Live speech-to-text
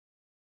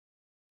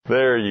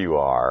There you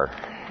are.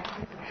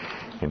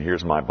 And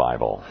here's my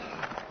Bible.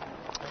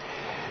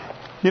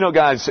 You know,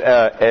 guys,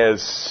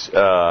 as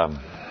a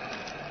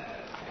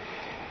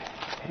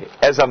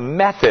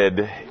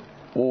method,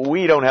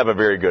 we don't have a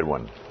very good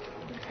one.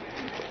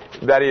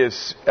 That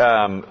is,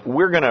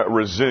 we're going to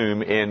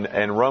resume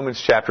in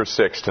Romans chapter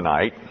 6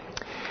 tonight.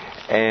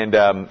 And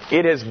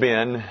it has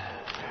been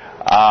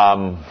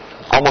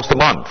almost a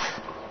month.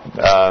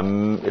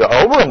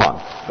 Over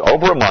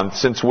a month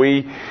since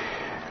we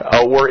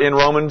were in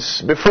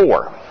Romans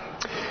before,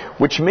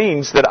 which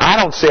means that I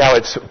don't see how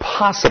it's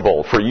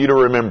possible for you to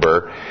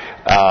remember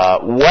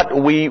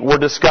what we were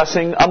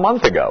discussing a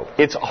month ago.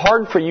 It's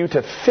hard for you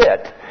to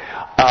fit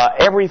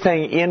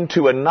everything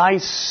into a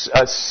nice,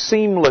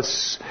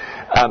 seamless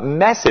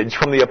message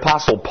from the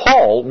Apostle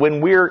Paul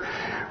when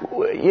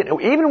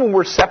even when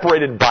we're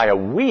separated by a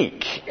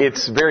week.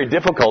 It's very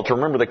difficult to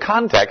remember the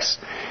context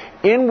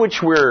in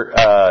which we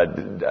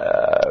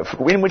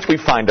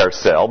find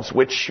ourselves,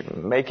 which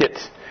make it,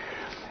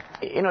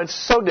 it's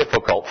so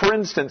difficult. For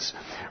instance,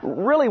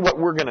 really what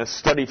we're going to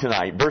study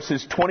tonight,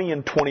 verses 20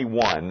 and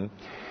 21,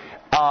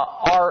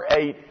 are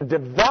a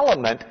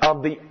development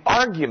of the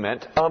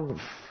argument of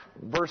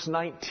verse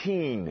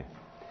 19.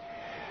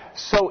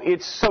 So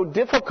it's so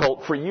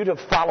difficult for you to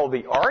follow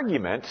the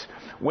argument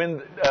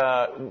when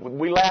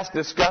we last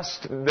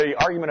discussed the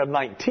argument of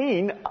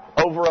 19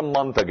 over a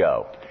month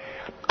ago.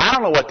 I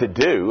don't know what to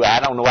do. I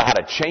don't know how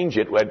to change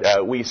it.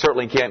 We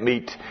certainly can't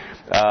meet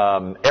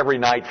every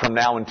night from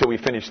now until we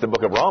finish the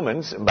book of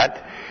Romans.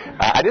 But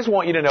I just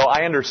want you to know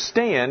I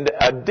understand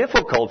a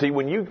difficulty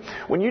when you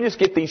just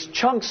get these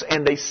chunks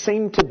and they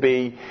seem to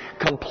be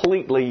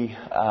completely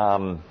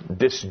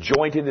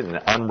disjointed and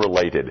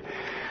unrelated.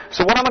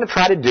 So what I'm going to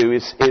try to do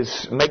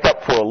is make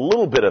up for a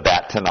little bit of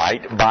that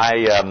tonight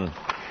by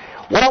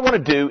what I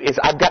want to do is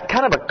I've got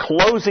kind of a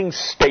closing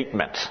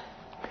statement,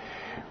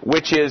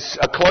 which is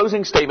a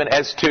closing statement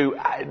as to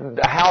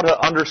how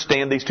to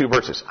understand these two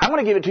verses. I'm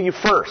going to give it to you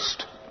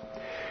first,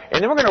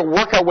 and then we're going to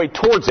work our way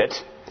towards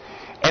it,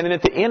 and then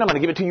at the end I'm going to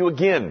give it to you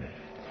again,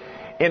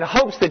 in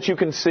hopes that you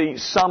can see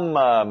some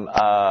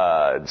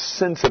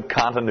sense of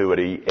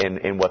continuity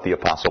in what the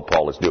Apostle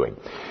Paul is doing.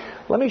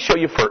 Let me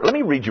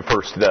read you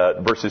first the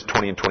verses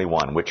 20 and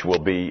 21, which will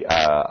be,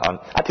 I'll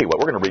tell you what,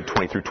 we're going to read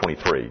 20 through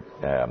 23,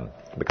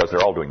 because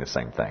they're all doing the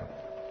same thing.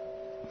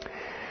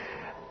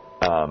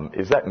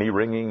 Is that me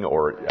ringing?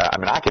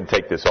 I can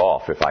take this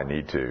off if I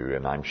need to,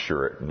 and I'm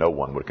sure no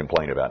one would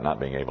complain about not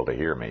being able to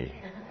hear me.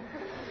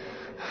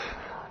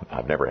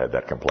 I've never had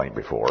that complaint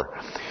before.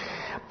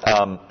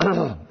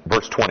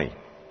 Verse 20.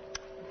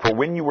 For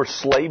when you were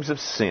slaves of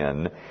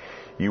sin,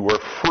 you were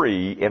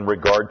free in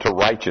regard to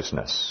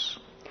righteousness.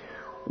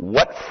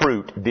 What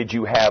fruit did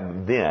you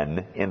have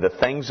then in the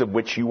things of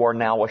which you are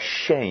now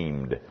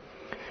ashamed?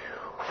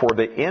 For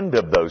the end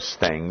of those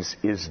things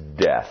is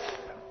death.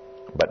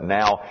 But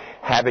now,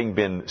 having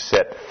been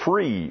set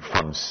free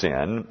from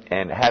sin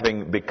and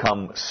having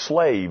become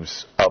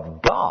slaves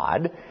of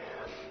God,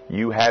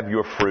 you have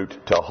your fruit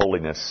to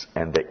holiness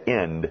and the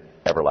end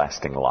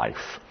everlasting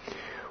life.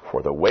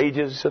 For the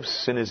wages of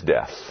sin is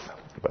death,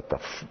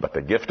 but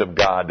the gift of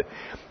God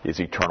is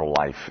eternal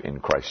life in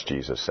Christ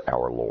Jesus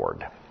our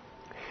Lord.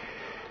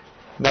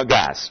 Now,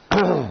 guys,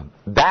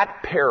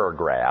 that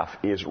paragraph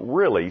is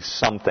really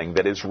something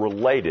that is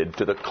related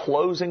to the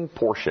closing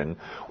portion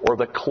or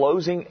the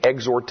closing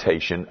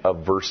exhortation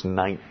of verse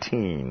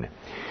 19.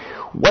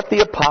 What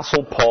the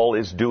Apostle Paul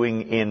is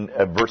doing in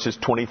verses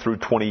 20 through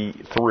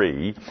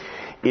 23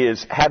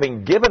 is,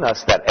 having given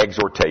us that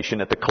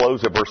exhortation at the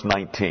close of verse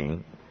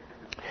 19,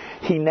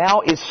 he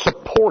now is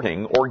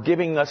supporting or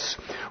giving us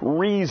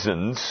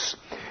reasons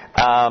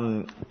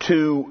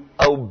to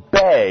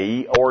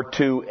obey or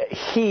to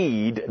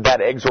heed that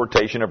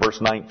exhortation of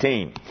verse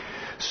 19.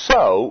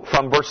 So,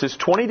 from verses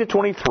 20 to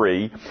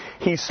 23,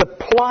 he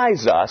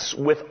supplies us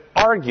with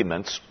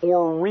arguments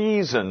or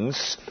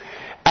reasons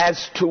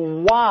as to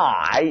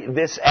why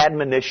this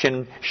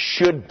admonition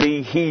should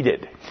be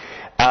heeded.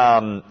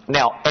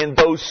 Now, and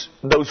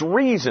those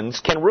reasons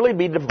can really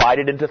be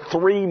divided into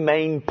three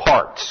main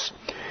parts.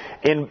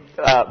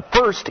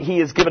 First, he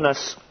has given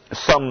us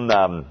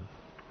some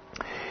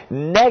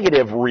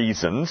negative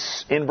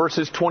reasons in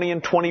verses 20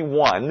 and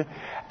 21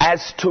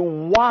 as to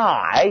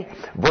why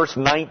verse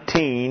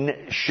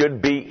 19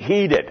 should be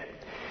heeded.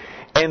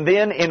 And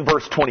then in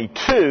verse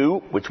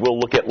 22, which we'll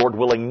look at, Lord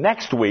willing,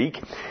 next week,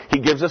 he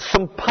gives us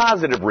some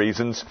positive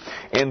reasons.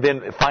 And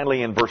then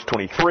finally in verse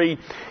 23,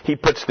 he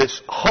puts this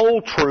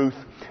whole truth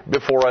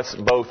before us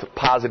both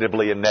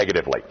positively and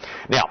negatively.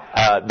 Now,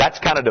 that's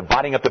kind of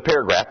dividing up the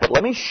paragraph, but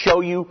let me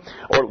show you,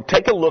 or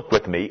take a look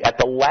with me at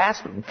the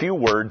last few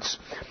words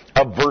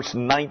of verse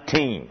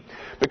 19.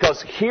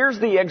 Because here's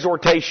the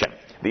exhortation.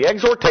 The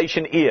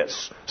exhortation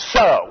is,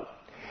 so,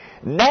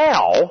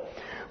 now,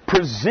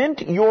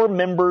 present your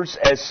members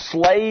as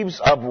slaves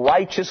of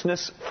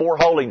righteousness for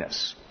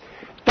holiness.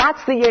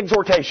 That's the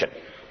exhortation.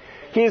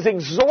 He is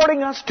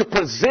exhorting us to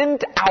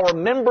present our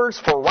members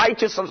for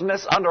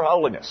righteousness under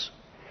holiness.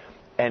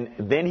 And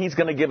then he's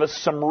going to give us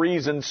some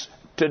reasons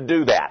to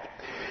do that.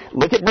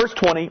 Look at verse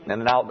 20,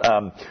 and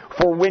then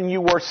for when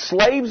you were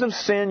slaves of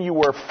sin, you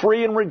were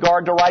free in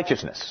regard to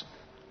righteousness.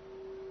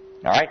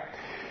 All right?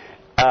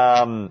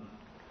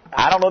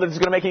 I don't know that it's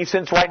going to make any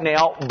sense right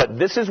now, but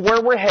this is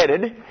where we're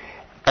headed,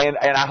 and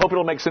I hope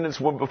it'll make sense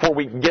before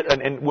we get,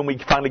 and when we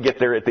finally get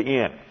there at the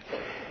end.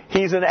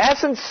 He's in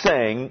essence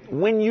saying,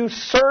 when you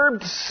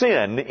served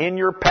sin in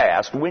your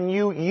past, when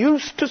you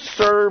used to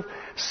serve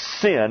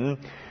sin,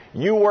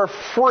 you were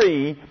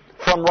free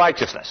from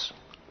righteousness.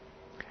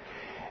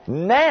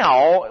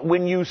 Now,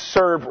 when you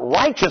serve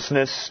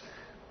righteousness,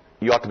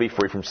 you ought to be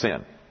free from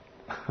sin.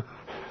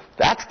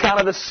 That's kind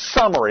of the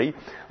summary.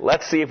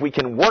 Let's see if we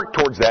can work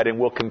towards that, and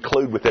we'll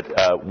conclude with it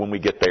when we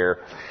get there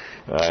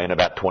in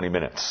about 20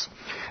 minutes.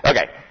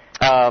 Okay.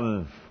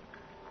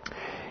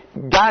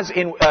 Guys,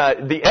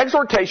 the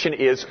exhortation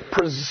is,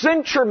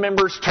 present your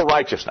members to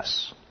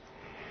righteousness.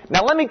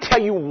 Now let me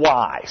tell you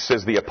why,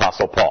 says the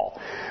Apostle Paul.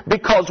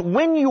 Because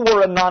when you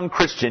were a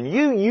non-Christian,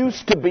 you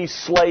used to be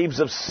slaves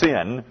of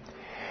sin,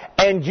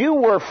 and you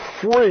were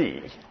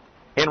free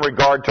in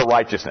regard to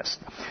righteousness.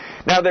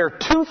 Now there are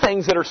two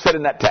things that are said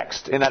in that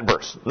text, in that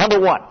verse. Number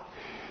one,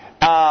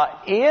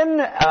 in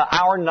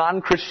our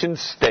non-Christian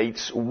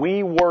states,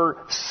 we were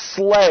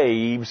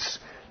slaves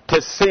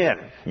to sin.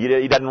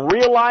 He doesn't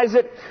realize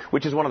it,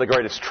 which is one of the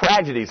greatest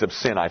tragedies of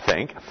sin, I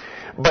think.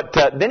 But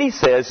then he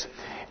says,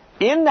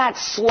 in that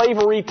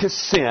slavery to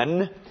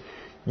sin,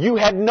 you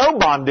had no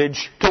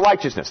bondage to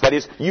righteousness. That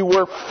is, you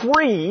were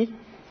free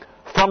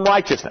from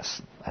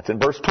righteousness. That's in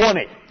verse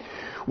 20.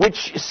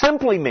 Which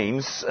simply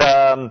means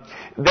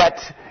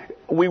that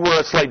we were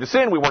a slave to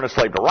sin, we weren't a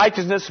slave to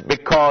righteousness,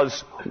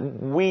 because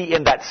we,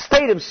 in that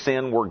state of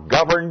sin, were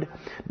governed,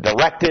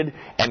 directed,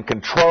 and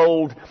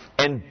controlled,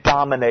 and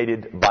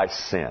dominated by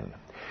sin.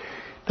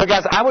 So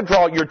guys, I would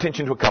draw your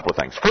attention to a couple of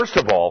things. First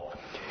of all,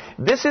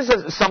 this is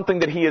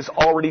something that he has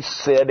already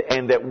said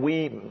and that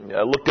we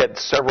looked at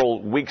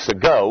several weeks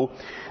ago,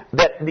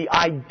 that the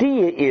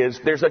idea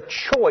is there's a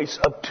choice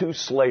of two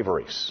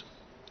slaveries.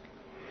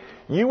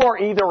 You are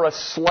either a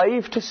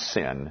slave to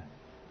sin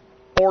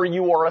or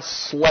you are a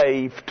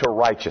slave to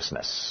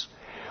righteousness.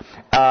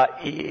 One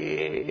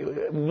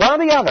or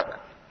the other.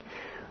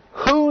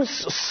 Whose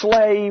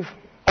slave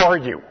are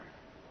you?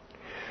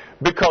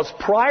 Because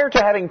prior to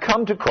having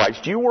come to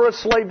Christ, you were a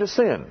slave to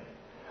sin.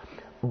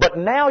 But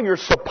now you're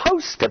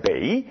supposed to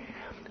be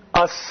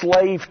a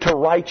slave to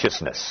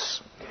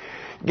righteousness.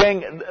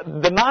 Gang,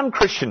 the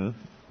non-Christian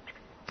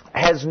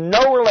has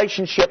no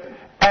relationship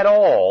at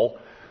all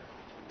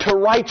to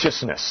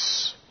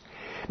righteousness.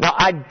 Now,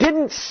 I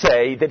didn't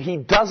say that he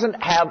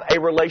doesn't have a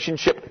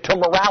relationship to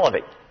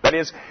morality. That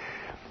is,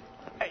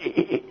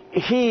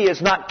 he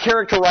is not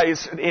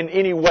characterized in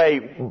any way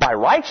by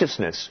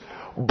righteousness,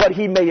 but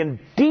he may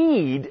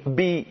indeed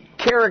be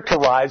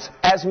characterized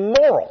as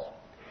moral.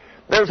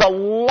 There's a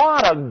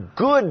lot of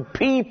good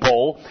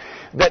people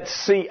that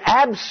see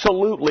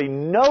absolutely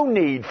no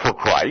need for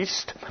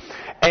Christ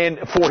and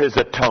for His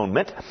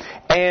atonement.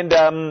 And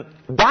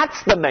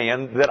that's the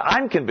man that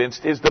I'm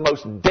convinced is the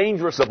most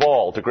dangerous of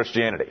all to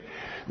Christianity.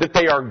 That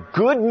they are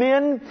good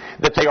men,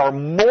 that they are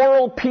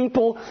moral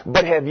people,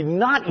 but have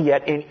not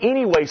yet in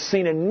any way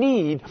seen a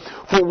need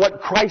for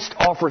what Christ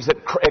offers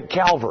at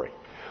Calvary.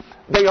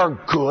 They are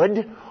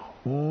good,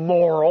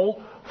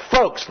 moral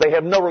folks. They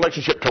have no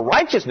relationship to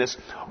righteousness,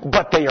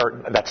 but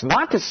that's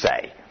not to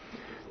say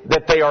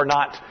that they are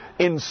not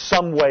in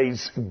some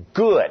ways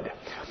good.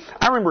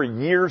 I remember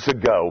years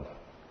ago,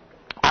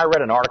 I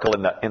read an article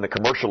in the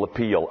Commercial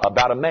Appeal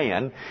about a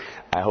man.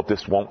 I hope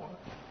this won't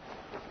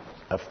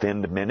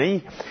offend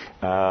many.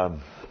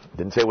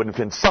 Didn't say it wouldn't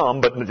offend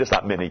some, but just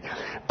not many.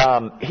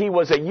 He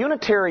was a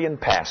Unitarian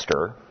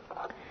pastor,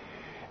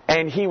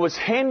 and he was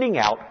handing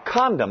out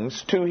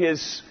condoms to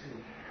his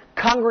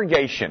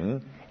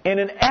congregation in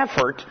an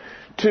effort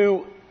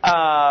to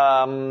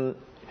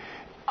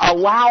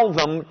allow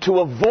them to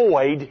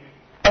avoid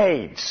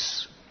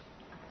AIDS.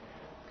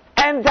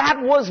 And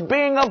that was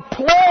being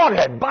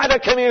applauded by the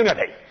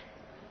community.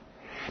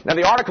 Now,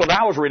 the article that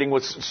I was reading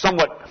was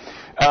somewhat,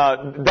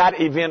 that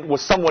event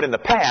was somewhat in the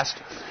past.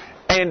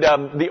 And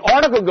the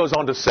article goes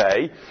on to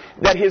say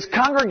that his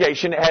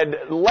congregation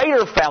had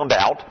later found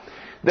out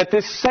that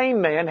this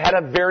same man had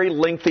a very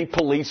lengthy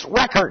police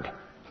record.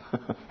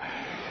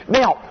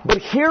 Now, but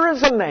here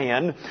is a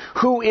man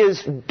who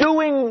is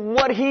doing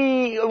what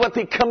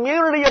the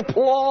community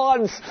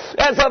applauds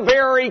as a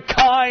very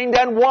kind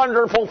and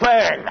wonderful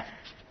thing.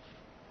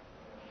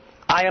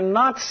 I am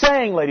not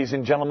saying, ladies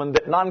and gentlemen,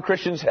 that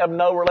non-Christians have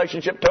no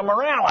relationship to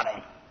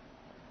morality,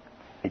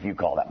 if you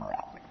call that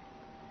morality.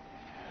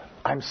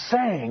 I'm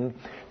saying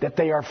that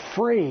they are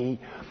free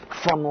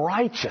from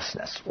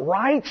righteousness.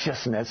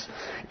 Righteousness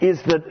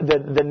is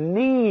the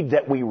need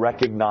that we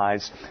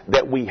recognize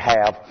that we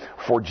have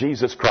for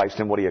Jesus Christ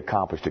and what He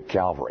accomplished at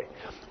Calvary.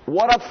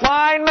 What a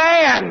fine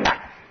man,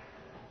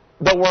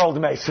 the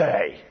world may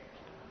say.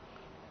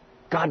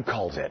 God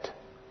calls it.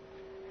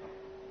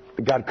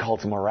 God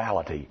calls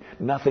morality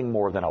nothing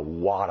more than a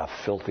wad of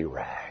filthy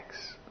rags.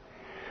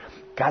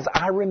 Guys,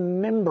 I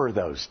remember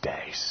those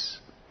days.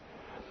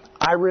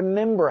 I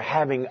remember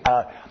having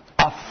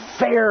a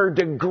fair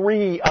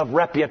degree of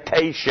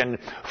reputation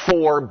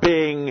for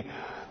being,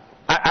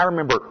 I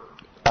remember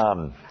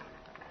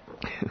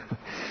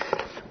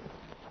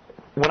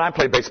when I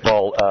played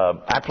baseball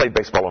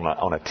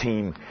on a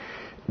team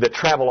that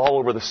traveled all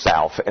over the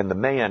South, and the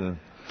man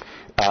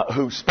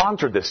who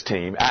sponsored this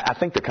team, I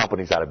think the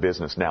company's out of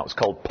business now. It's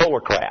called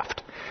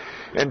Polarcraft.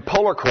 And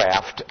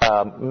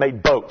Polarcraft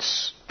made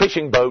boats,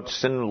 fishing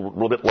boats and a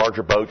little bit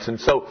larger boats. And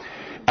so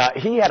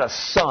he had a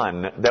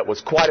son that was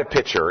quite a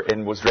pitcher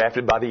and was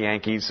drafted by the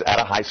Yankees out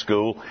of high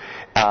school.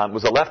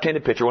 Was a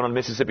left-handed pitcher, went on to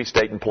Mississippi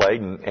State and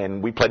played.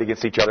 And we played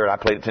against each other, and I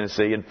played at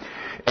Tennessee.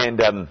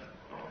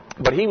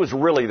 But he was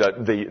really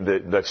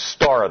the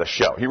star of the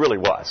show. He really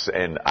was.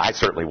 And I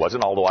certainly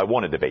wasn't, although I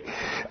wanted to be.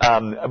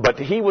 But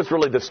he was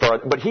really the star.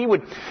 But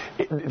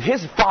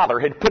his father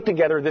had put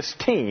together this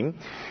team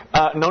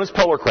known as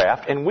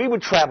Polarcraft, and we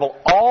would travel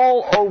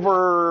all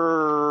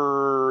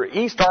over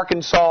East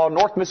Arkansas,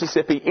 North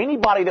Mississippi,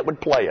 anybody that would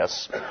play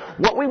us.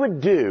 What we would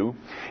do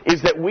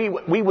is that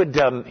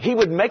he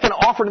would make an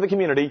offer to the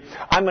community.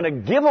 I'm going to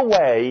give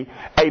away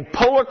a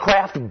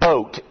Polarcraft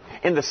boat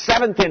in the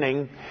 7th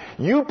inning.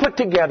 You put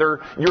together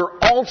your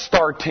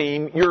all-star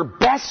team, your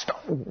best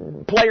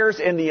players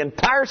in the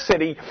entire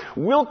city.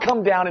 We'll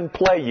come down and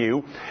play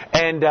you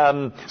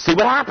and see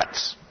what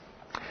happens.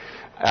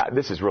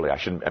 This is really,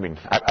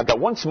 I've got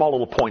one small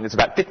little point that's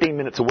about 15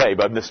 minutes away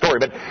from this story.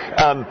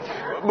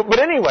 But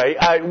anyway,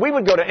 we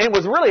would go to, and it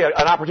was really an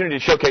opportunity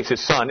to showcase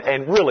his son,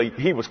 and really,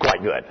 he was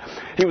quite good.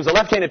 He was a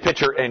left-handed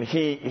pitcher, and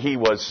he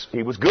was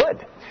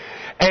good.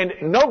 And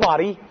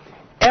nobody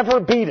ever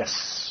beat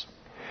us.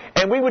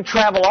 And we would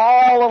travel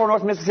all over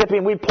North Mississippi,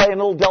 and we'd play in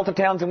little delta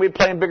towns, and we'd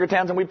play in bigger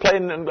towns, and we'd play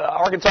in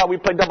Arkansas.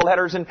 We'd play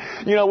doubleheaders, and,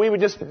 we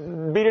would just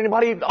beat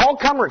anybody, all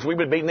comers we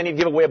would beat, and then he'd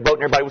give away a boat,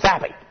 and everybody was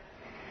happy.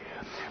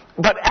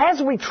 But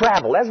as we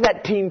traveled, as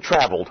that team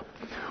traveled,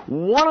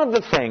 one of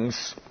the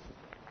things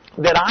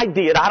that I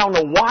did, I don't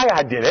know why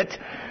I did it,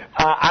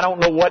 I don't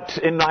know what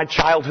in my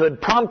childhood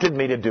prompted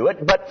me to do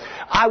it, but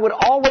I would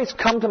always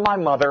come to my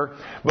mother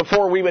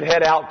before we would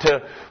head out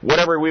to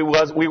whatever we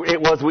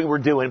were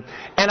doing,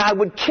 and I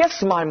would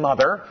kiss my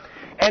mother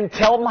and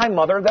tell my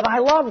mother that I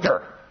loved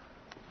her.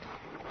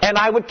 And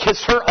I would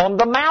kiss her on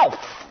the mouth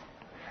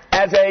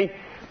as a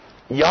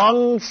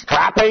young,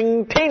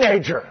 strapping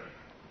teenager.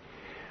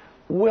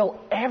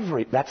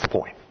 That's the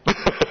point.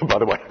 By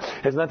the way,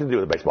 it has nothing to do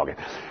with a baseball game.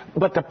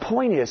 But the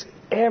point is,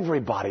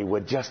 everybody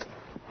would just,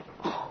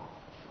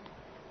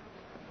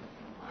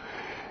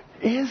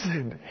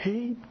 isn't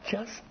he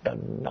just the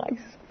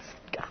nicest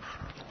guy?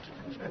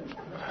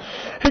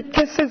 He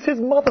kisses his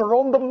mother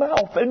on the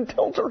mouth and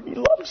tells her he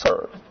loves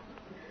her.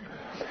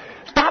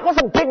 That was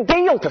a big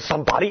deal to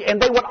somebody,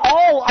 and they would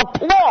all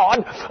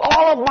applaud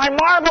all of my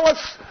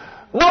marvelous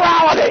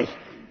morality.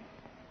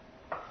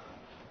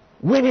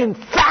 When in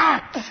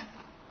fact,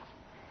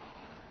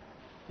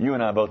 you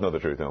and I both know the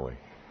truth, don't we?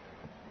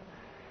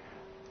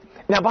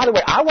 Now, by the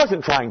way, I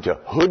wasn't trying to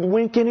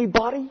hoodwink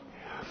anybody.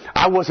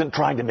 I wasn't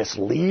trying to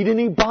mislead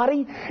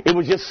anybody. It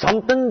was just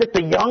something that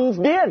the Youngs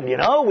did,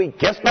 We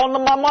kissed on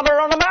my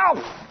mother on the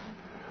mouth.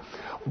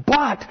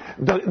 But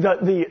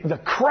the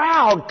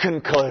crowd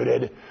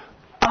concluded,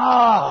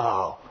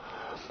 oh,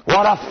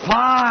 what a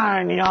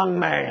fine young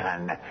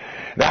man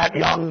that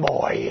young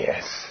boy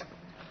is.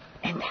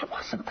 And that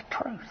wasn't the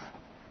truth.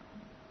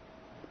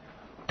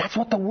 That's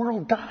what the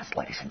world does,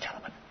 ladies and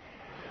gentlemen.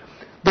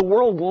 The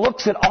world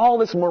looks at all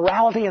this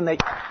morality and that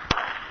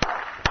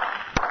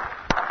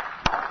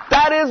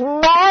is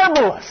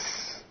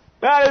marvelous.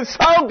 That is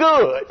so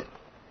good.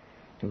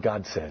 And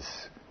God says,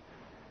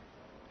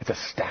 it's a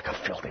stack of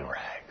filthy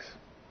rags.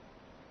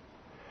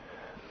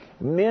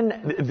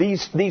 Men,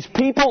 these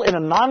people in a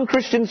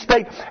non-Christian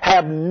state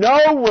have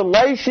no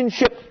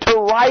relationship to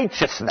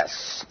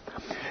righteousness.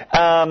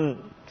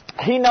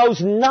 He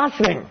knows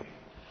nothing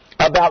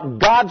about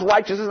God's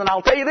righteousness, and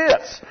I'll tell you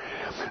this.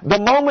 The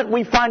moment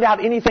we find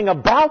out anything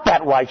about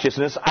that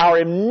righteousness, our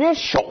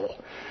initial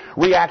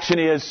reaction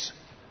is,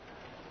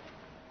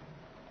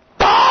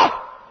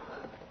 ah!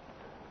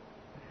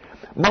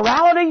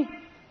 Morality,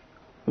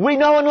 we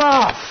know and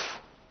love.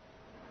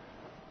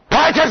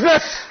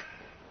 Righteousness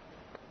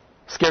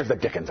scares the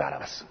dickens out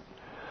of us.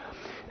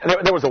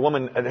 There was a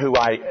woman who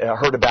I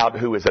heard about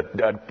who is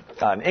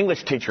an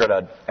English teacher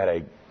at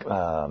a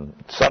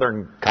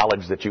Southern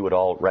college that you would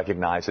all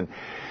recognize, and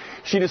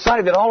she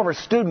decided that all of her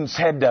students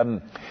had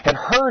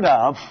heard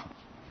of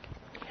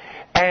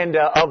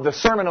the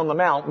Sermon on the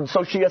Mount, and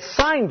so she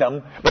assigned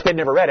them, but they'd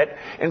never read it,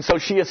 and so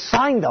she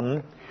assigned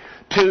them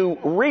to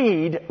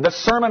read the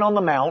Sermon on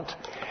the Mount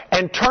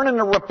and turn in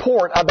a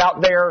report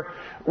about their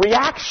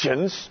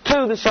reactions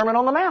to the Sermon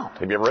on the Mount.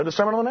 Have you ever read the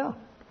Sermon on the Mount?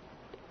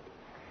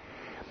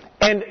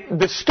 And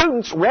the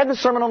students read the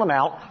Sermon on the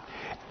Mount,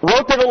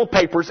 wrote their little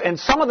papers, and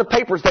some of the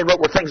papers they wrote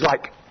were things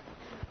like,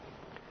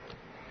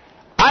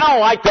 I don't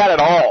like that at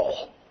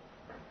all.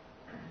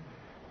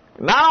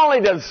 Not only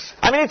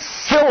it's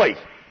silly.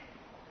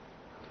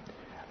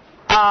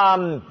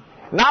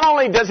 not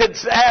only does it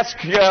ask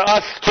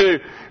us to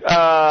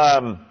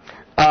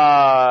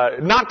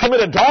not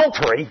commit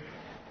adultery,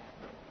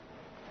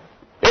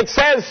 it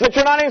says that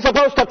you're not even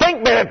supposed to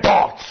think bad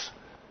thoughts.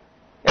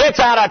 It's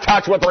out of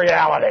touch with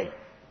reality.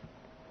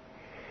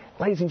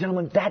 Ladies and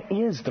gentlemen, that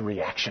is the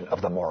reaction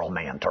of the moral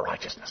man to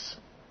righteousness.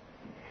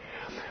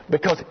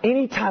 Because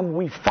anytime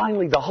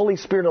the Holy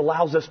Spirit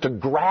allows us to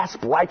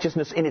grasp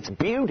righteousness in its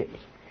beauty,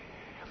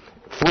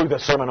 through the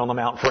Sermon on the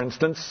Mount, for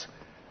instance,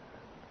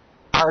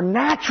 our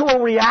natural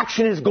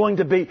reaction is going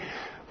to be,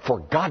 for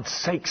God's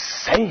sake,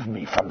 save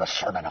me from the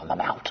Sermon on the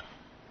Mount.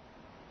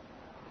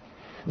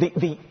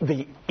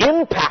 The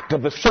impact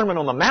of the Sermon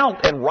on the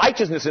Mount and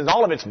righteousness in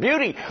all of its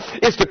beauty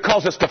is to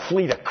cause us to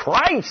flee to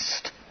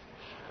Christ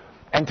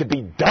and to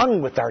be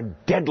done with our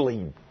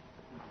deadly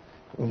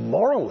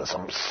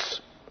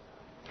moralisms.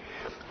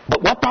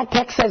 But what that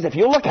text says, if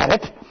you look at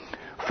it,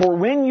 for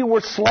when you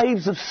were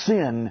slaves of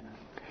sin,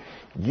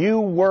 you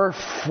were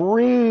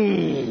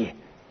free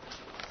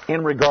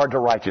in regard to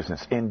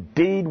righteousness.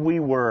 Indeed we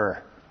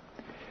were.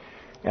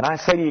 And I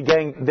say to you,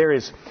 gang, there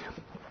is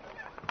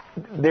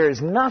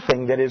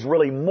nothing that is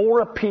really more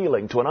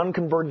appealing to an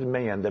unconverted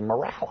man than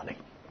morality.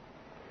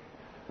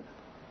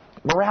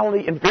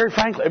 Morality, and very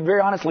frankly,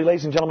 very honestly,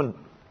 ladies and gentlemen,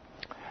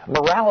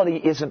 morality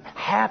isn't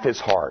half as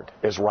hard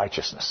as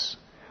righteousness.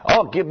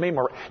 Oh, give me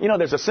more. You know,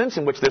 there's a sense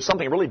in which there's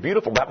something really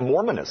beautiful about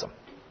Mormonism.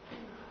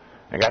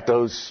 They got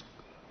those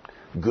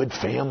good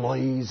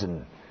families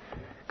and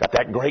got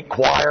that great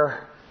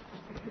choir.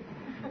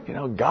 You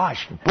know,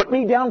 gosh, put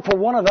me down for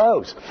one of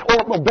those.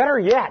 Or better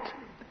yet,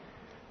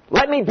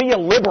 let me be a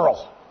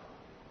liberal.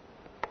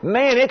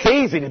 Man, it's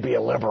easy to be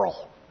a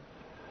liberal.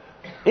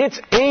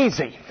 It's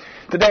easy.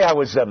 Today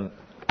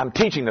I'm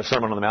teaching the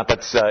Sermon on the Mount.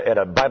 That's at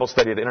a Bible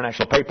study at the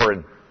International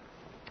Paper.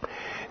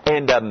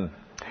 And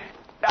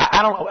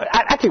I don't know.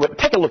 Actually,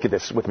 take a look at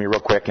this with me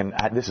real quick. And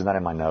this is not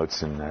in my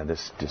notes, and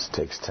this just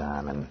takes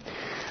time.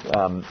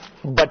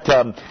 But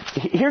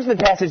here's the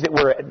passage that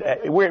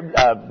we're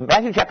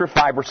Matthew chapter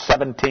 5, verse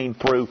 17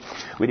 through.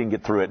 We didn't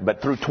get through it,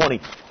 but through 20.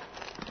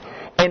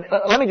 And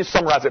let me just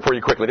summarize it for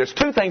you quickly. There's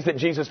two things that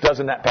Jesus does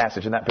in that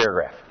passage, in that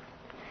paragraph.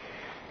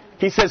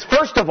 He says,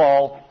 first of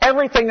all,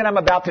 everything that I'm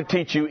about to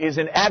teach you is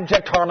in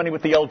abject harmony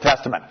with the Old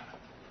Testament.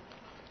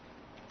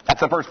 That's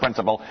the first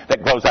principle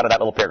that grows out of that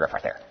little paragraph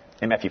right there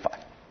in Matthew 5.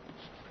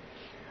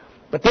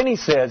 But then he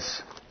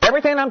says,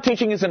 everything I'm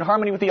teaching is in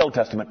harmony with the Old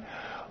Testament,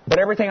 but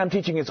everything I'm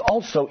teaching is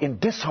also in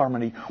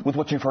disharmony with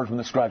what you've heard from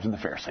the scribes and the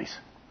Pharisees.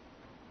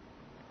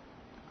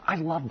 I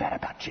love that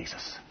about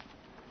Jesus.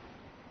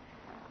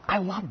 I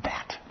love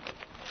that.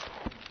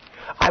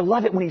 I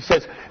love it when he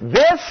says,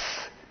 this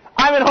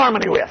I'm in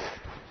harmony with.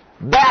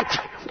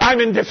 That I'm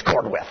in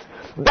discord with.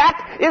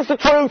 That is the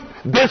truth.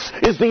 This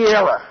is the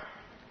error.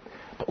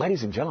 But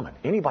ladies and gentlemen,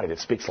 anybody that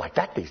speaks like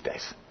that these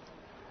days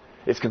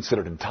is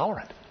considered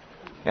intolerant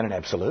and an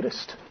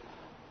absolutist.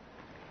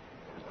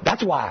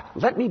 That's why,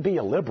 let me be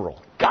a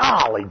liberal.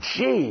 Golly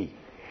gee.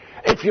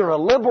 If you're a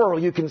liberal,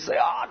 you can say,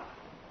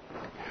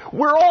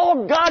 we're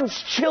all God's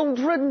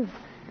children.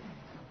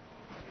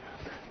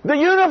 The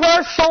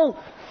universal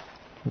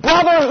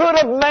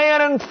brotherhood of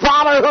man and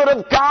fatherhood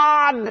of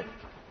God.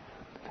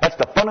 That's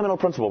the fundamental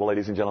principle,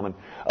 ladies and gentlemen,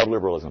 of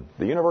liberalism.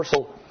 The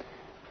universal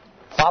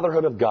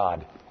fatherhood of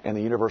God and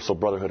the universal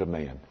brotherhood of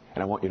man.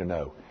 And I want you to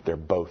know, they're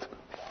both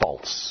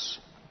false.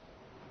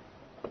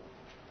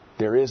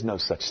 There is no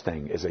such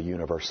thing as a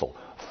universal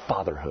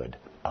fatherhood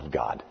of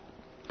God.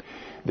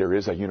 There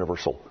is a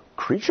universal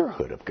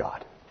creaturehood of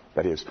God.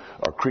 That is,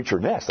 or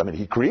creatureness. I mean,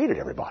 He created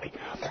everybody.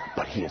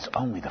 But He is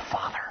only the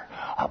Father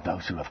of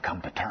those who have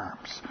come to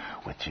terms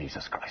with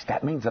Jesus Christ.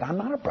 That means that I'm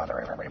not a brother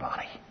of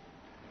everybody.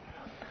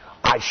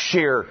 I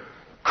share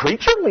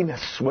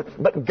creatureliness with,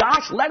 but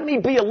gosh, let me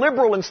be a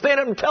liberal and stand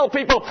up and tell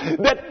people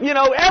that, you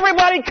know,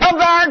 everybody come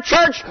to our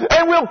church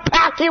and we'll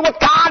pack you with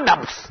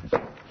condoms.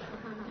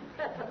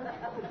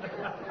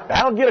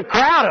 That'll get a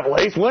crowd at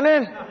least,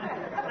 wouldn't it?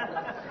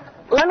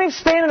 Let me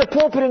stand in the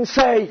pulpit and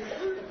say,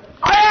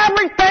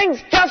 everything's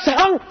just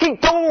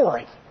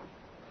hunky-dory.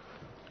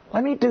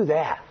 Let me do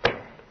that.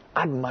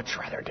 I'd much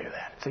rather do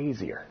that. It's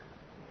easier.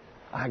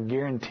 I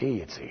guarantee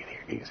it's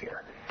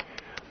easier.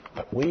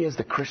 But we as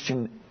the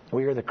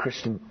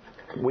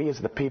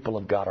people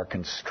of God are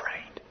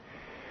constrained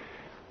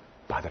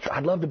by the truth.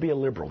 I'd love to be a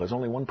liberal. There's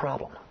only one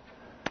problem.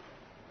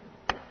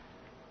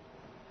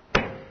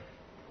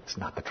 It's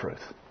not the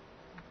truth.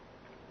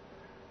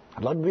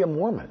 I'd love to be a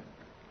Mormon.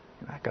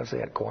 I go say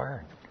that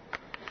choir,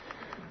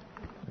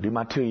 do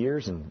my 2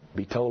 years and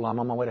be told I'm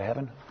on my way to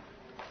heaven.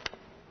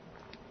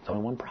 There's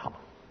only one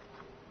problem.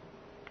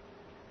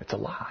 It's a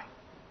lie.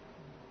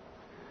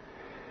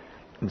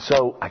 And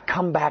so I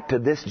come back to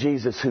this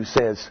Jesus who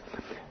says,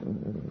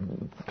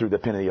 through the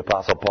pen of the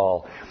Apostle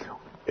Paul,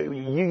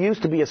 you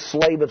used to be a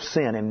slave of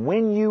sin, and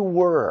when you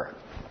were,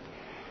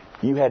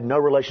 you had no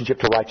relationship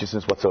to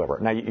righteousness whatsoever.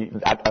 Now,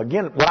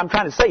 again, what I'm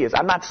trying to say is,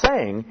 I'm not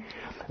saying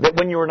that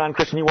when you were a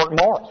non-Christian you weren't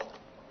moral.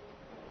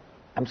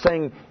 I'm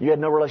saying you had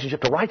no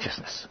relationship to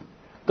righteousness.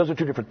 Those are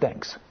two different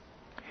things.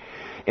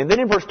 And then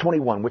in verse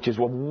 21, which is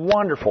a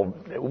wonderful,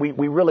 we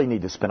really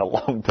need to spend a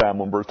long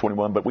time on verse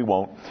 21, but we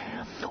won't.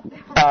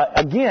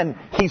 Again,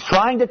 he's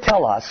trying to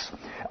tell us,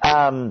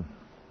 or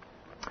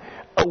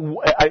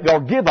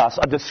give us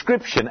a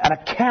description, an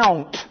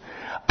account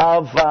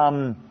of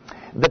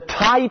the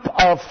type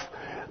of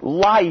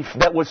life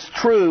that was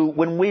true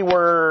when we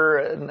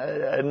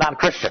were not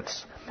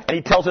Christians. And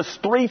he tells us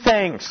three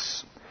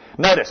things.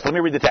 Notice, let me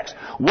read the text.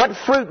 What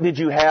fruit did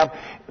you have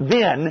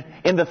then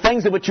in the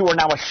things of which you are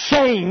now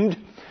ashamed?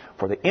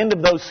 For the end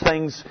of those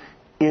things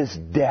is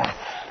death.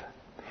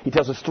 He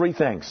tells us three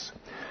things.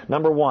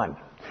 Number one,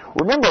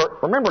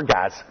 remember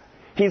guys,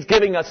 he's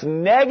giving us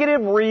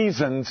negative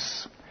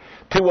reasons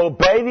to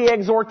obey the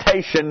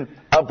exhortation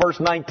of verse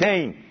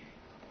 19.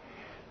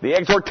 The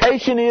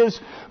exhortation is,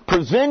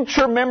 present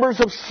your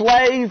members as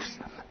slaves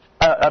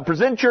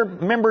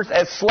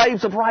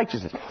of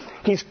righteousness.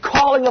 He's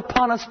calling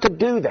upon us to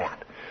do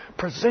that.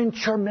 Present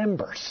your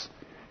members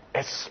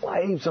as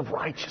slaves of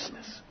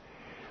righteousness.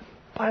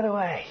 By the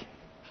way,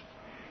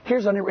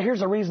 here's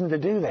a reason to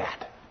do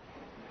that.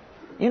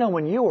 You know,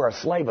 when you were a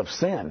slave of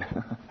sin,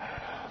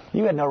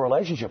 you had no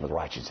relationship with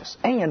righteousness.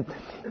 And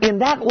in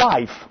that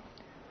life,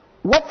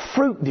 what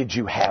fruit did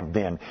you have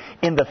then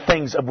in the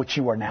things of which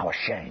you are now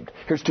ashamed?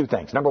 Here's two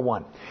things. Number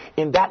one,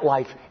 in that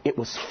life, it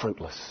was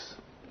fruitless.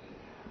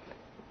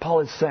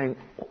 Paul is saying,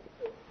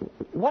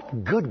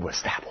 what good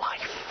was that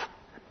life?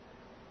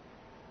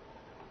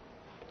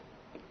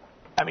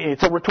 I mean,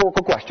 it's a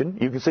rhetorical question.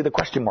 You can see the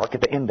question mark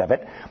at the end of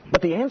it.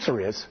 But the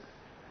answer is,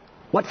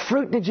 what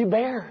fruit did you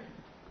bear?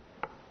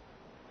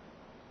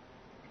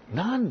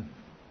 None.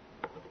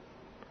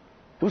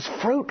 It was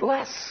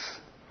fruitless.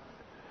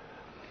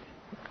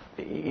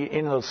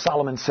 You know,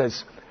 Solomon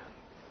says,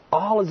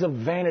 all is of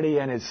vanity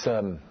and is,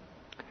 how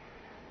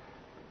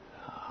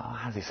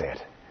does he say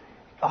it?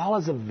 All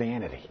is of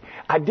vanity.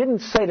 I didn't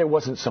say there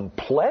wasn't some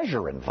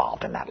pleasure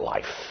involved in that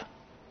life.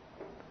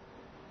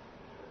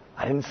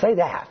 I didn't say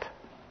that.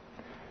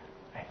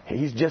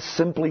 He's just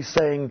simply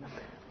saying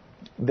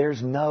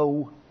there's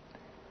no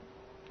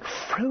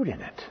fruit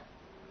in it.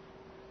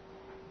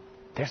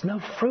 There's no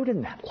fruit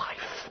in that life.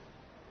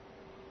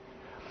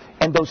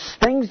 And those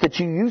things that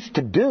you used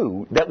to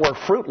do that were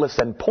fruitless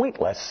and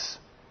pointless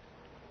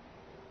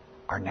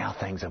are now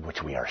things of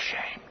which we are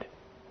ashamed.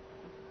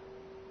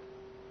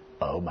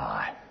 Oh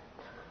my.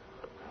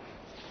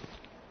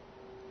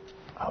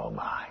 Oh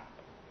my.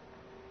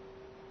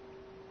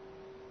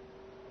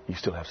 You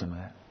still have some of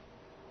that?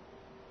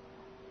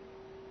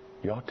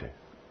 You ought to.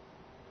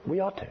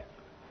 We ought to.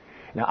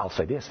 Now I'll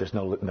say this, there's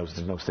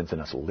no sense in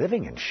us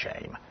living in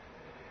shame.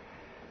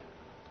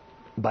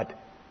 But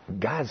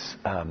guys,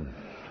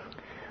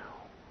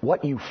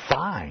 what you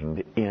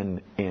find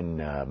in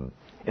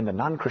the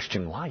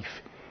non-Christian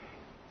life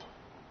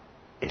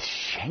is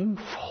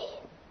shameful.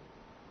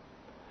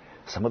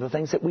 Some of the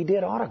things that we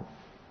did ought to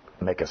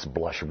make us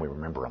blush when we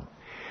remember them.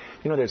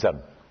 You know, there's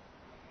an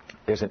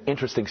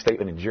interesting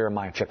statement in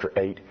Jeremiah chapter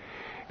 8.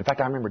 In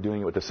fact, I remember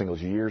doing it with the singles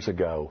years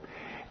ago,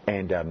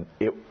 and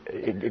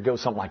it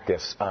goes something like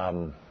this.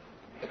 And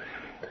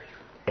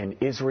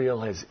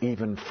Israel has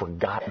even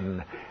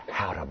forgotten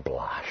how to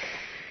blush.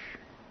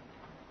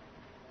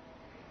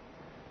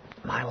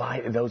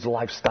 Those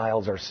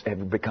lifestyles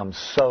have become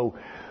so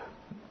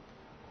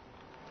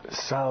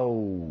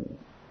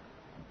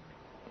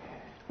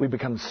we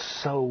become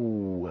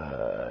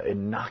so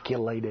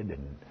inoculated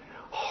and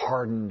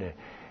hardened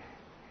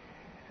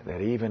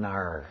that even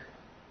our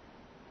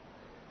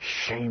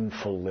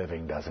shameful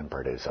living doesn't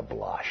produce a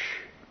blush.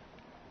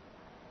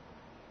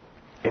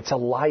 It's a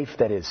life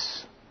that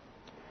is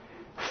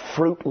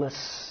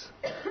fruitless.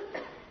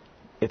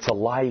 It's a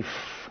life,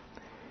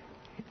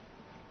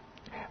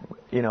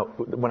 you know,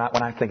 when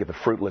I think of the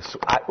fruitless,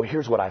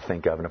 here's what I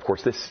think of, and of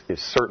course this is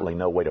certainly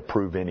no way to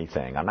prove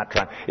anything. I'm not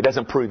trying, it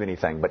doesn't prove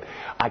anything, but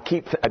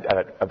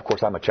of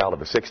course I'm a child of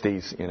the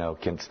 60s, you know,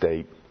 Kent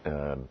State,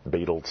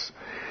 Beatles,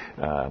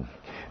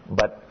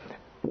 but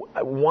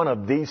one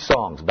of these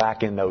songs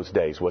back in those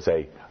days was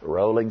a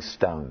Rolling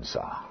Stones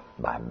song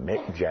by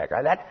Mick Jagger.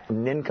 That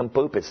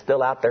nincompoop is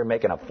still out there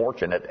making a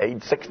fortune at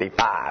age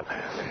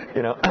 65.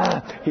 You know,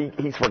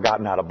 he's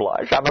forgotten how to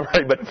blush. I'm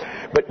afraid,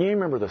 but you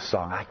remember the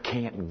song, I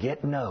Can't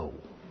Get No.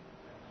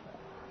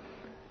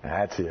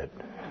 That's it.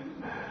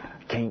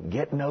 Can't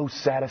get no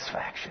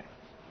satisfaction.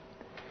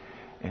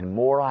 And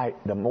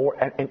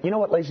and you know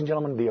what, ladies and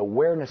gentlemen, the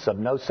awareness of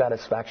no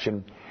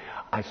satisfaction,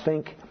 I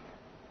think,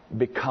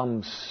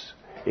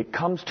 it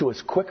comes to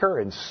us quicker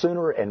and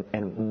sooner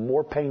and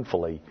more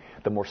painfully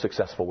the more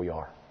successful we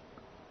are.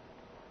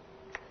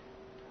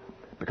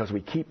 Because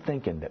we keep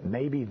thinking that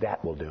maybe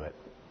that will do it.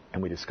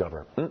 And we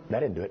discover, that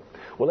didn't do it.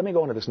 Well, let me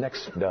go into this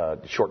next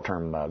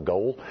short-term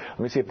goal. Let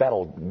me see if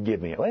that'll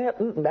give me. Well,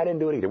 that didn't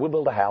do it either. We'll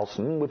build a house,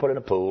 and we'll put in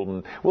a pool,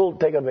 and we'll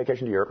take a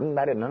vacation to Europe.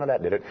 None of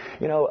that did it.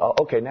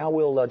 Okay, now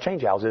we'll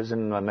change houses,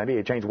 and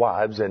maybe change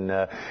wives, and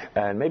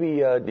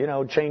maybe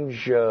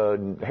change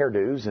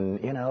hairdos, and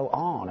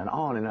on and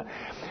on. And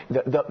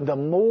the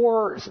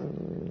more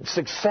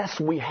success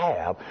we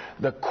have,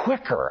 the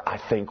quicker I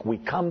think we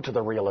come to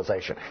the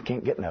realization,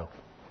 can't get no.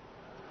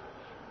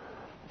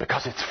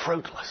 Because it's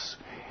fruitless.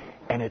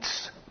 And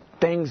it's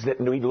things that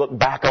we look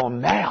back on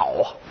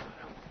now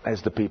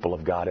as the people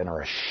of God and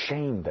are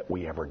ashamed that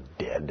we ever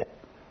did.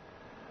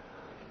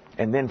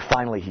 And then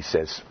finally he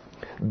says,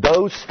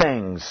 those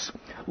things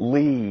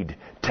lead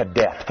to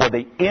death. For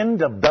the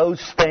end of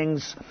those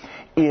things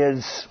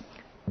is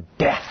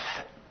death.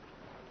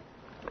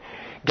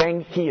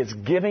 Gang, he is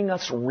giving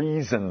us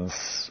reasons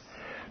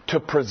to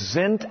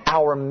present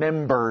our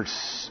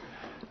members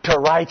to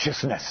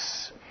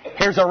righteousness.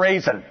 Here's a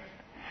reason.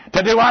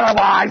 To do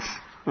otherwise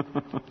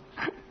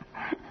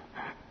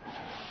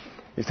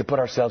is to put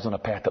ourselves on a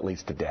path that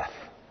leads to death.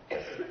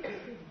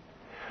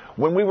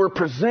 When we were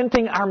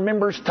presenting our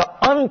members to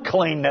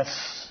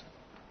uncleanness,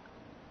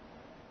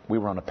 we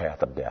were on a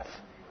path of death.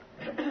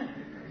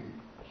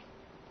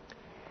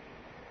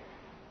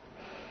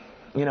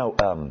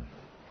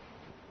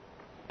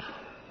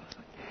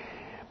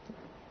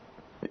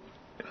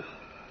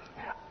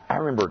 I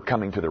remember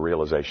coming to the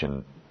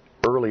realization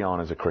early on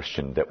as a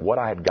Christian that what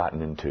I had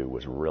gotten into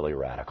was really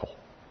radical.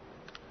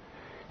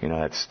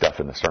 That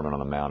stuff in the Sermon on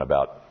the Mount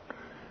about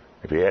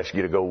if he asks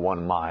you to go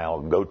 1 mile,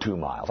 go 2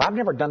 miles. I've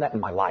never done that in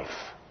my life.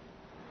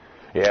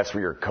 You ask for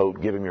your coat,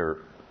 give him your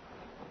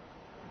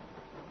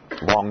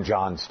Long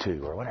Johns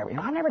 2 or whatever.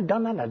 I've never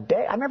done that in a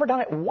day. I've never done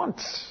it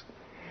once.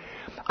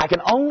 I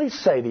can only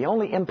say the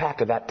only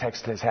impact of that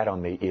text has had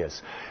on me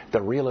is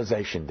the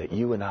realization that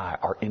you and I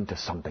are into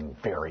something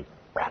very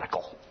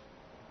radical.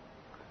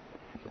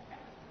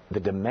 The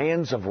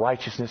demands of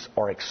righteousness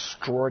are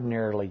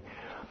extraordinarily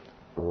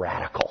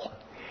radical.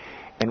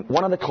 And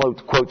one of the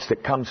quotes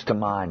that comes to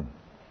mind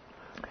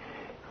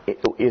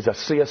is a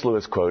C.S.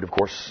 Lewis quote. Of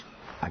course,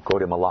 I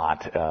quote him a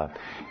lot.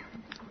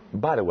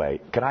 By the way,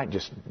 can I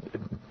just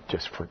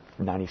for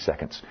 90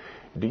 seconds,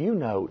 do you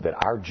know that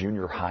our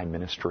junior high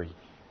ministry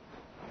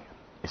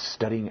is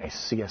studying a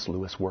C.S.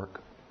 Lewis work?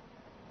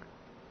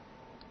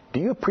 Do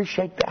you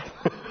appreciate that?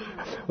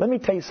 Let me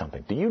tell you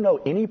something. Do you know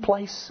any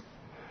place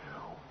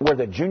where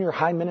the junior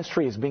high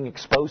ministry is being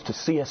exposed to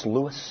C.S.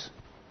 Lewis?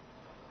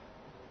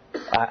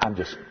 I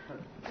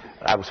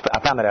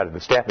found that out at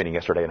the staff meeting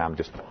yesterday, and I'm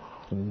just,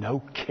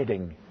 no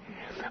kidding.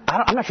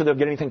 I'm not sure they'll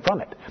get anything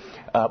from it.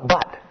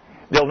 But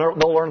they'll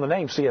learn the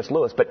name C.S.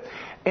 Lewis. But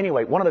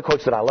anyway, one of the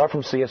quotes that I love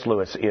from C.S.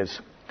 Lewis is,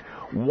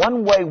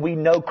 one way we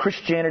know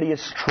Christianity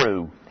is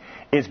true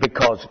is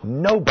because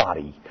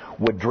nobody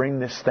would dream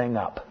this thing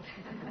up.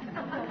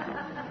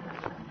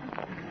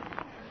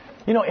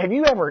 Have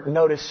you ever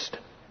noticed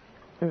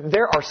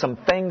there are some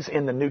things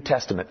in the New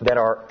Testament that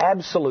are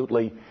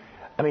absolutely...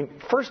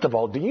 first of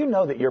all, do you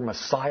know that your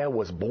Messiah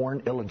was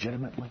born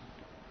illegitimately?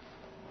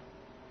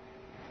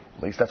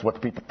 At least that's what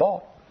the people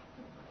thought.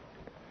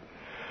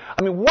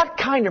 What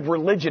kind of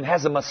religion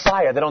has a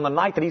Messiah that on the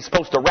night that he's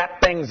supposed to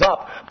wrap things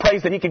up,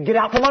 prays that he can get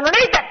out from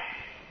underneath it?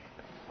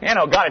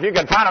 God, if you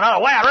can find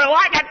another way, I really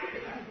like it.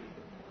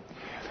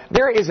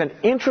 There is an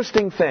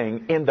interesting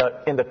thing in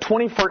the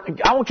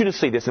 21st... I want you to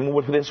see this, and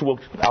with this,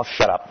 I'll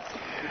shut up.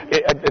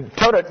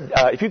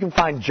 If you can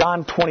find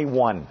John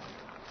 21,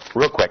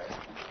 real quick.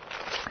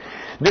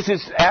 This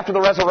is after the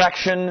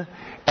resurrection,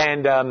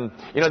 and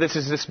this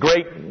is this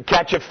great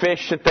catch of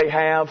fish that they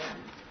have.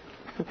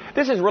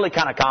 This is really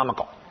kind of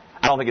comical.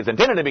 I don't think it's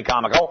intended to be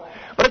comical,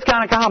 but it's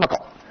kind of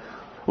comical.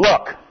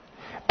 Look,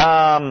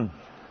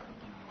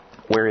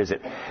 where is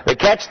it? They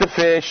catch the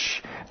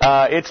fish.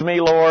 It's me,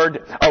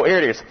 Lord. Oh, here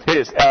it is. It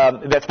is.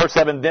 That's verse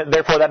 7.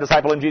 Therefore, that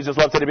disciple whom Jesus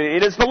loved said,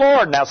 it is the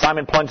Lord. Now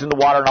Simon plunged in the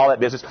water and all that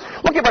business.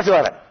 Look at verse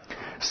 11.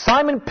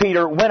 Simon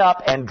Peter went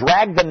up and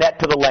dragged the net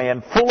to the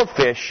land full of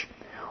fish,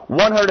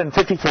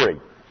 153.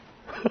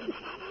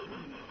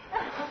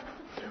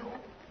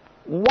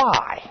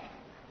 Why?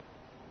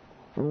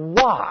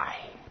 Why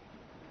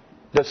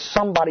does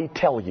somebody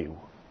tell you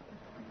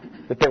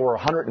that there were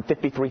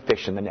 153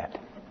 fish in the net?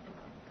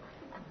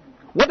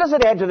 What does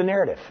it add to the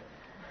narrative?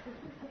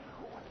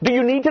 Do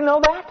you need to know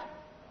that?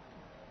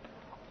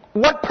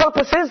 What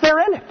purpose is there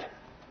in it?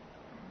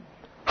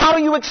 How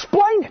do you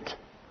explain it?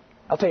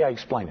 I'll tell you how I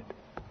explain it.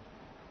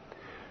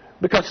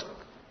 Because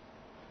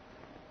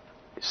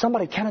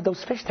somebody counted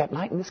those fish that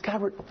night, and this guy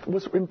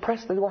was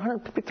impressed that there were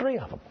 153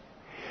 of them.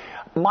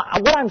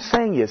 What I'm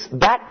saying is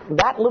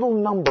that little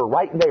number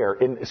right there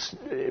in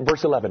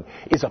verse 11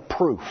 is a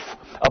proof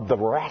of the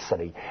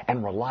veracity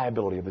and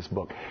reliability of this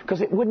book. Because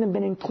it wouldn't have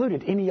been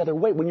included any other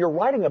way. When you're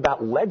writing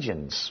about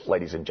legends,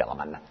 ladies and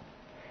gentlemen,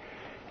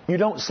 you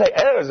don't say,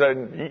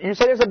 you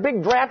say there's a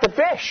big draft of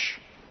fish.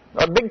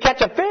 A big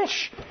catch of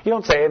fish. You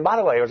don't say, and by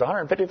the way, there was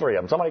 153 153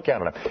 of them. Somebody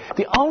counted them.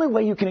 The only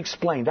way you can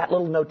explain that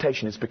little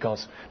notation is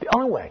because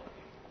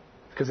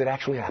because it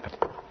actually happened.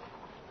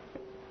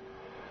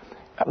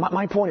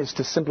 My point is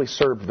to simply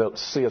serve the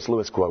C.S.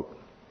 Lewis quote.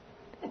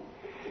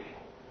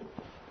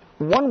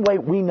 One way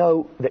we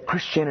know that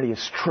Christianity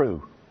is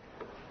true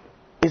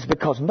is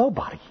because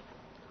nobody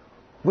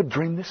would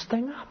dream this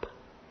thing up.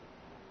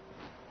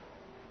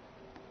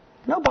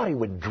 Nobody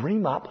would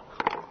dream up,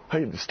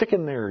 hey, stick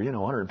in there,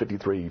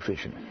 153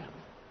 fish in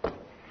it.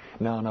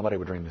 No, nobody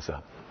would dream this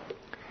up.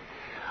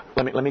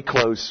 Let me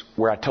close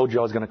where I told you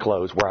I was going to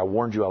close, where I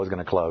warned you I was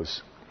going to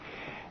close.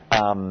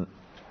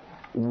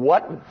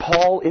 What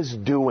Paul is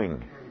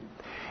doing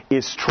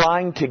is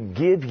trying to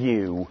give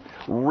you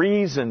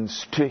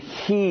reasons to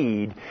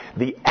heed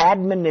the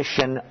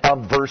admonition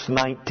of verse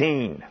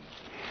 19.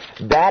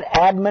 That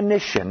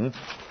admonition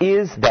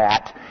is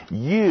that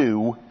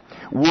you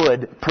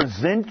would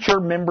present your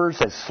members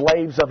as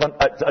slaves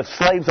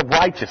of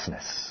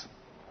righteousness.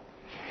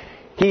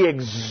 He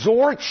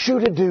exhorts you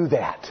to do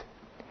that.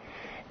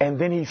 And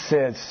then he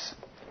says,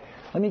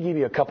 let me give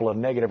you a couple of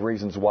negative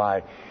reasons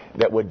why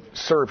that would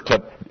serve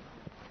to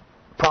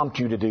prompt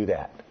you to do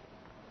that.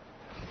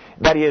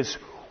 That is,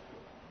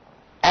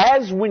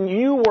 as when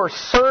you were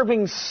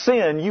serving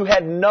sin, you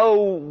had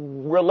no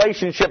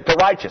relationship to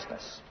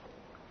righteousness.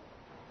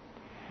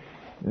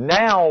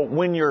 Now,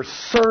 when you're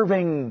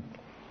serving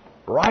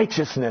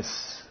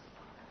righteousness,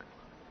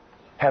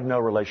 have no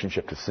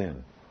relationship to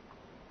sin.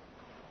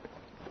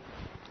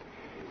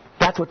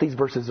 That's what these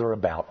verses are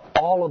about.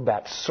 All of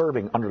that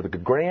serving under the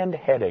grand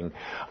heading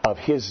of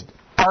his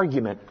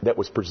argument that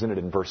was presented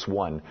in verse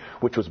 1,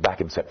 which was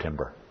back in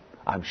September.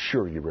 I'm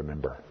sure you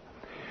remember.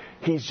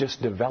 He's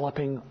just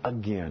developing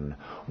again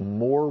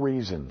more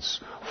reasons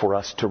for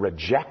us to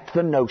reject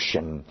the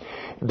notion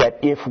that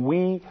if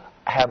we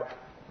have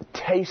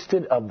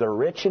tasted of the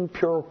rich and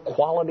pure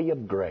quality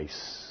of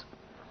grace,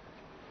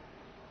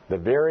 the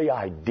very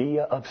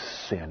idea of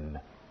sin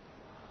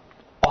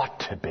ought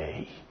to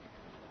be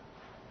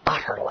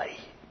utterly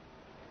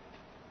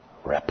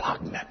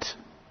repugnant.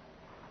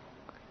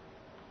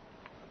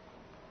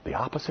 The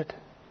opposite,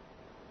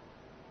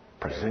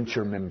 present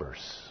your members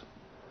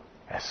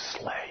as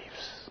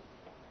slaves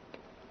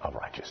of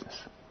righteousness.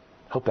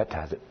 Hope that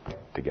ties it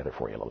together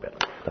for you a little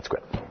bit. Let's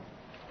quit.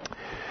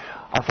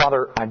 Our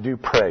Father, I do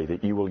pray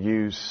that you will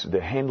use the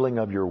handling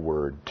of your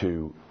word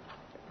to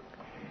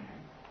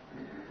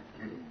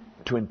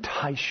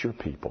entice your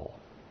people,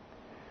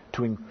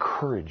 to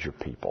encourage your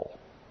people,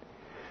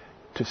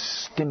 to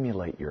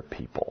stimulate your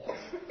people,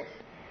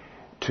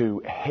 to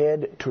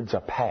head towards a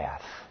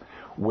path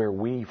where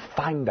we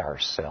find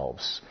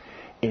ourselves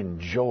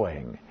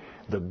enjoying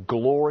the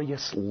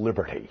glorious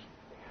liberty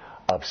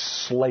of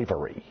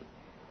slavery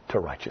to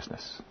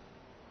righteousness.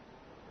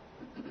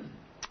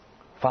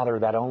 Father,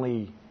 that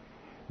only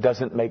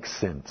doesn't make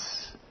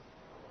sense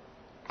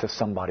to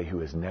somebody who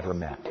has never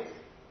met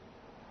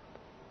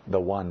the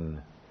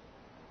one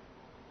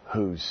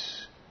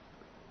whose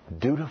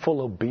dutiful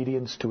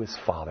obedience to his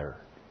Father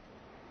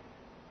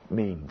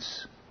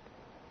means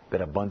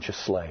that a bunch of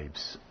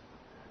slaves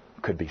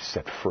could be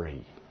set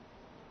free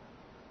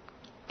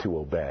to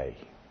obey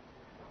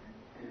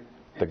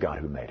the God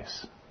who made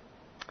us.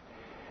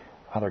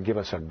 Father, give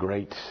us a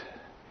great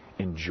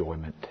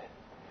enjoyment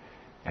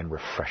and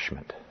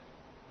refreshment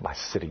by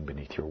sitting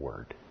beneath your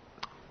word.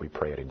 We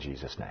pray it in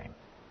Jesus' name.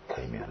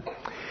 Amen.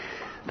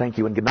 Thank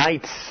you and good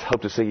night.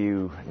 Hope to see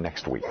you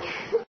next week.